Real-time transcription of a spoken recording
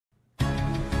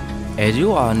As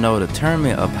you all know, the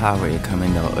Tournament of Power is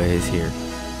coming up, or is here.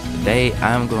 Today,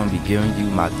 I'm going to be giving you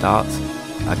my thoughts,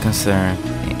 my concern,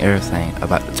 and everything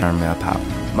about the Tournament of Power.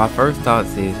 My first thoughts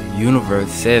is Universe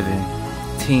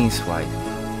 7 Team Swipe.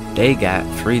 They got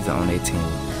Frieza on their team.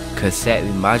 Cause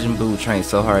sadly, Majin Buu trained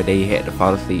so hard that he had to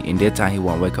fall asleep, and that time he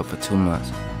won't wake up for 2 months.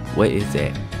 What is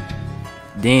that?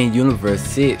 Then Universe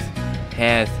 6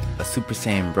 has a Super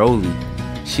Saiyan Broly.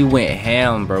 She went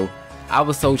ham, bro. I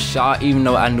was so shocked, even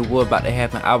though I knew what about to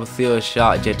happen, I was still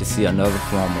shocked just to see another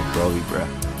form of Broly, bro.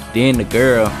 Then the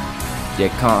girl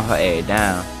just calmed her ass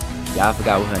down. Y'all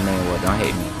forgot what her name was. Don't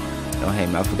hate me. Don't hate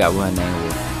me. I forgot what her name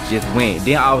was. Just went.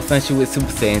 Then all of a sudden she went Super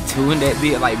Saiyan 2 and that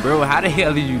bit. Like, bro, how the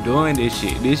hell are you doing this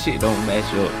shit? This shit don't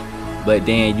match up. But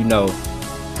then, you know,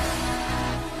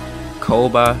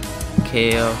 Koba,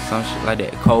 Kale, some shit like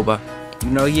that. Koba. You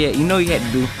know he had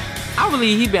to do. I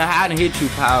believe he been hiding his true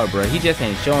power, bro. He just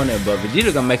ain't showing it, but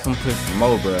Vegeta gonna make him push some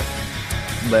more, bro.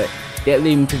 But that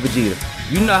lead me to Vegeta.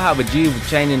 You know how Vegeta was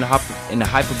training in the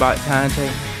Hyperbolic time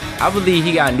chain? I believe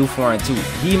he got a new form too.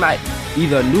 He might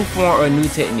either a new form or a new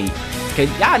technique. Cause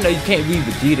y'all know you can't read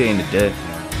Vegeta in the dust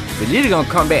now. Vegeta gonna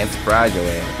come back and surprise your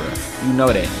ass, bro. You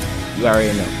know that. You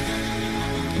already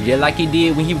know. Just like he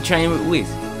did when he was training with Whis.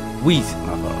 Whis,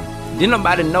 my fault. Didn't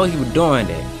nobody know he was doing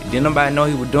that. Didn't nobody know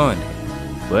he was doing that.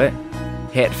 But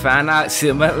had to find out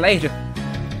 6 months later.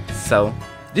 So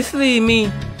this lead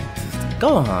me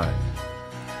Gohan.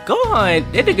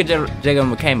 That nigga just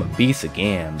became a beast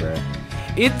again, bro.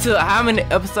 It took how many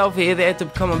episodes for his ass to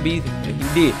become a beast? He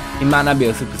did. He might not be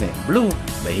a Super Saiyan Blue,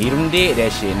 but he done did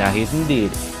that shit. Now he done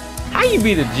did it. How you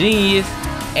be the genius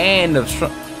and the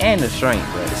strength,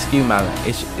 bro? Excuse my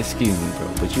language. Excuse me, bro.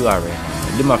 But you already know.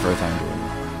 This is my first time doing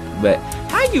it. But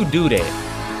how you do that?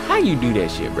 How you do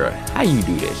that shit, bro? How you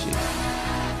do that shit?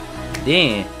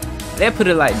 Then, let's put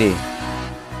it like this.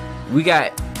 We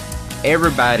got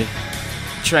everybody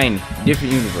training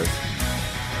different universes.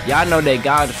 Y'all know that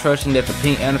God Destruction, that's a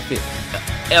pink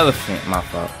elephant, my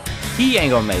fault. He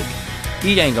ain't gonna make it.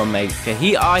 He ain't gonna make it.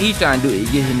 Cause all he trying to do is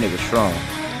get his nigga strong.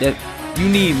 That you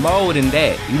need more than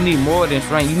that. You need more than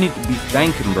strength. You need to be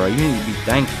thinking, bro. You need to be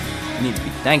thinking. You need to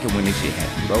be thinking when this shit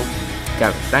happen, bro. You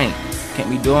gotta think. Can't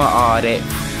be doing all that.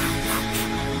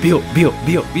 Build.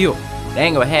 That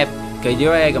ain't gonna happen. Cause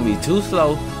your ass gonna be too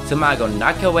slow. Somebody gonna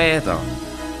knock your ass off.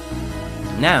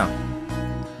 Now,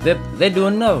 let's do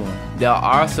another one. There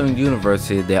are some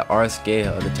universes that are scared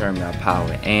of the Tournament of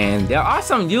Power. And there are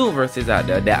some universes out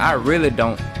there that I really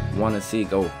don't want to see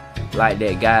go. Like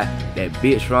that guy, that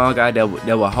big strong guy that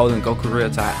was holding Goku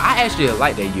real tight. I actually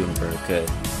like that universe because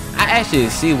I actually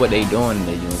see what they doing in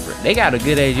that universe. They got a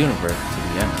good ass universe, to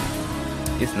be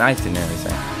honest. It's nice and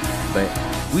everything. But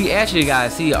we actually gotta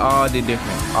see all the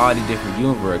different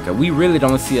universe. Cause we really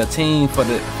don't see a team for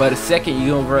the second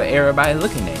universe everybody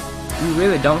looking at. We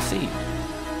really don't see it.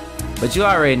 But you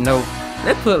already know.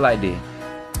 Let's put it like this.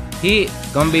 He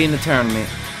gonna be in the tournament.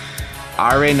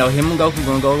 I already know him and Goku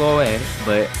gonna go at it.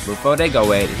 But before they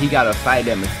go at it, he gotta fight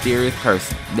that mysterious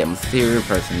person.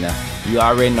 Now. You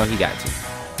already know he got to.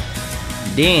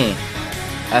 Then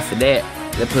after that,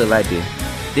 let's put it like this.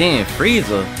 Then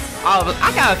Frieza.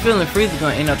 I got a feeling Frieza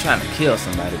gonna end up trying to kill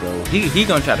somebody, bro. He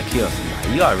gonna try to kill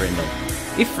somebody. You already know.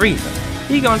 It's Frieza.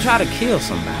 He gonna try to kill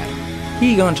somebody.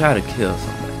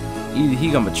 Either he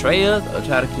gonna betray us or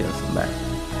try to kill somebody.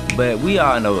 But we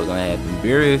all know what's gonna happen.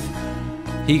 Beerus,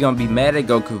 he gonna be mad at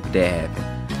Goku if that happen.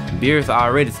 Beerus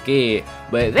already scared,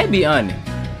 but let's be honest.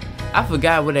 I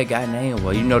forgot what that guy name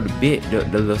was. You know the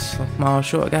little small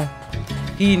short guy.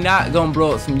 He not gonna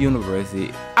blow up some universe.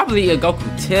 I believe if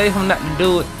Goku tell him not to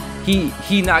do it,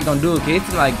 he not gonna do it. Cause it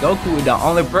seems like Goku is the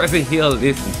only person he'll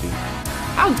listen to.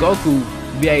 How Goku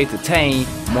be able to tame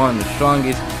one of the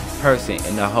strongest person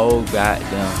in the whole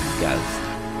goddamn galaxy?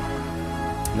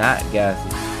 Not galaxy,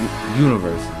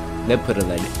 universe. Let's put it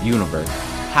like that, universe.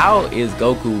 How is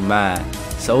Goku's mind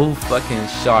so fucking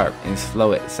sharp and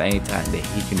slow at the same time that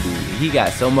he can do it? He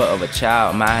got so much of a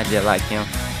child mind just like him.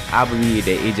 I believe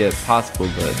that it's just possible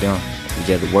for them to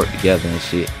just work together and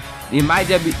shit. It might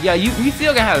just be, yeah, we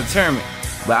still gonna have a tournament,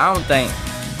 but I don't think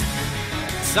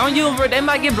some universe, they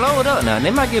might get blowed up now. They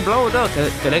might get blowed up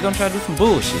cause they gonna try to do some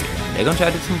bullshit.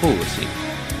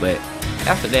 But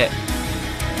after that,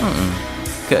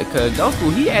 cause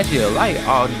Goku, he actually like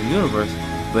all the universe.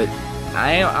 But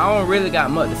I don't really got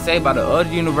much to say about the other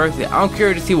universes. I'm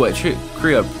curious to see what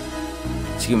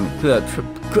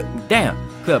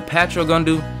Cleopatra gonna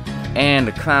do, and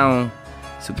the Clown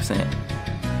Super Saiyan.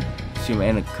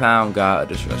 And the Clown God of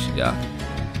Destruction, y'all.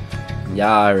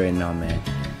 Y'all already know, man.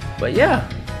 But yeah,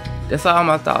 that's all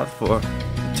my thoughts for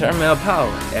Tournament of Power.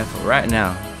 And for right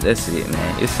now, that's it,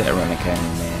 man. It's sackrunnakanu,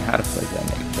 man. How the fuck y'all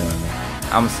niggas doing,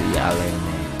 man? I'ma see y'all later,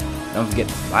 man. Don't forget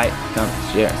to like,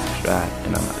 comment, share, and subscribe,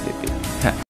 and I'm out of this bitch.